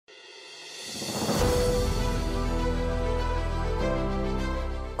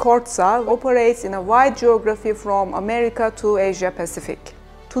Corsa operates in a wide geography from America to Asia Pacific.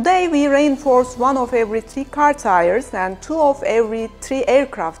 Today we reinforce 1 of every 3 car tires and 2 of every 3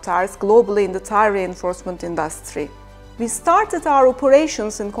 aircraft tires globally in the tire reinforcement industry. We started our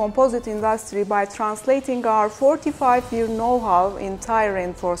operations in composite industry by translating our 45-year know-how in tire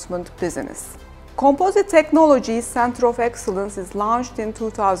reinforcement business. Kompozit Teknolojileri Center of Excellence is launched in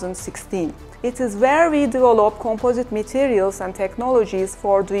 2016. It is where we develop composite materials and technologies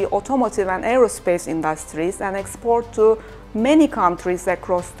for the automotive and aerospace industries and export to many countries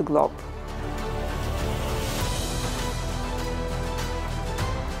across the globe.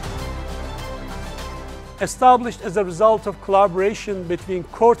 Established as a result of collaboration between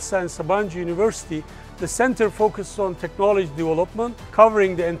Corsa and Sabancı University, the center focuses on technology development,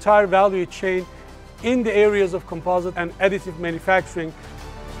 covering the entire value chain in the areas of composite and additive manufacturing.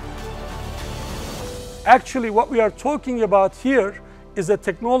 Actually, what we are talking about here is a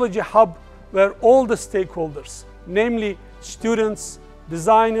technology hub where all the stakeholders, namely students,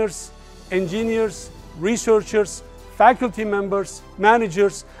 designers, engineers, researchers, faculty members,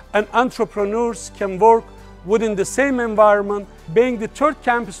 managers, and entrepreneurs can work within the same environment. Being the 3rd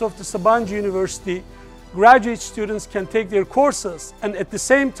campus of the Sabancı University, graduate students can take their courses and at the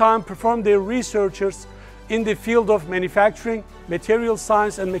same time perform their researches in the field of manufacturing, material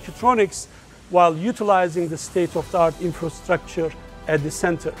science, and mechatronics while utilizing the state-of-the-art infrastructure at the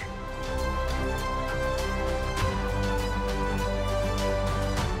center.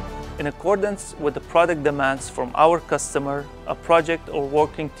 In accordance with the product demands from our customer, a project or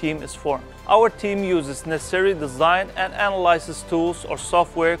working team is formed. Our team uses necessary design and analysis tools or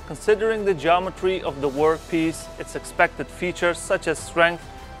software considering the geometry of the workpiece, its expected features such as strength,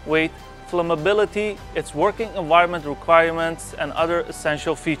 weight, flammability, its working environment requirements, and other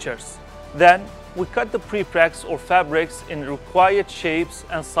essential features. Then, we cut the prepregs or fabrics in required shapes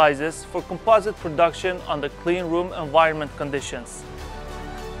and sizes for composite production under clean room environment conditions.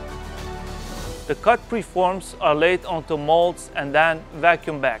 The cut preforms are laid onto molds and then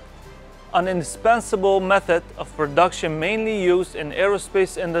vacuum bagged. An indispensable method of production mainly used in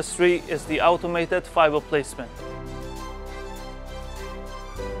aerospace industry is the automated fiber placement.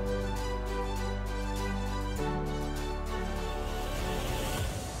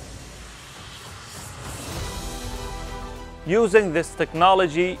 Using this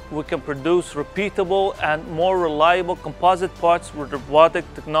technology, we can produce repeatable and more reliable composite parts with robotic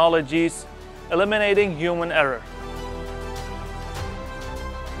technologies, eliminating human error.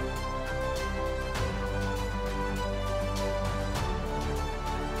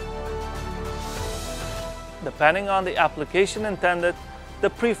 Depending on the application intended, the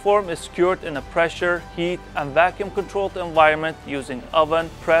preform is cured in a pressure, heat, and vacuum-controlled environment using oven,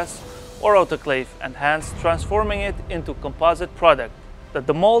 press, or autoclave, and hence transforming it into composite product. The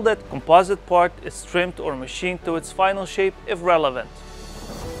demolded composite part is trimmed or machined to its final shape if relevant.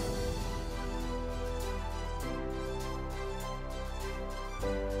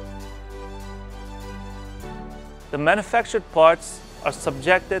 The manufactured parts are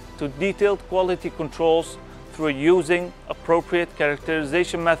subjected to detailed quality controls through using appropriate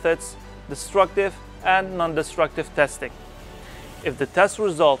characterization methods, destructive and non-destructive testing. If the test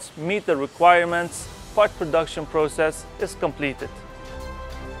results meet the requirements, part production process is completed.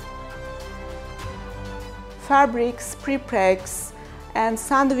 Fabrics, prepregs, and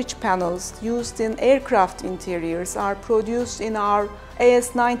sandwich panels used in aircraft interiors are produced in our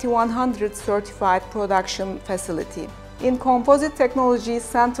AS9100 certified production facility. In Kompozit Teknolojileri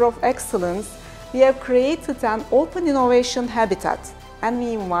Center of Excellence, we have created an open innovation habitat, and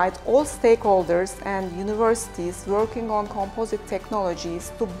we invite all stakeholders and universities working on composite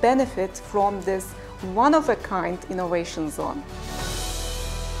technologies to benefit from this one-of-a-kind innovation zone.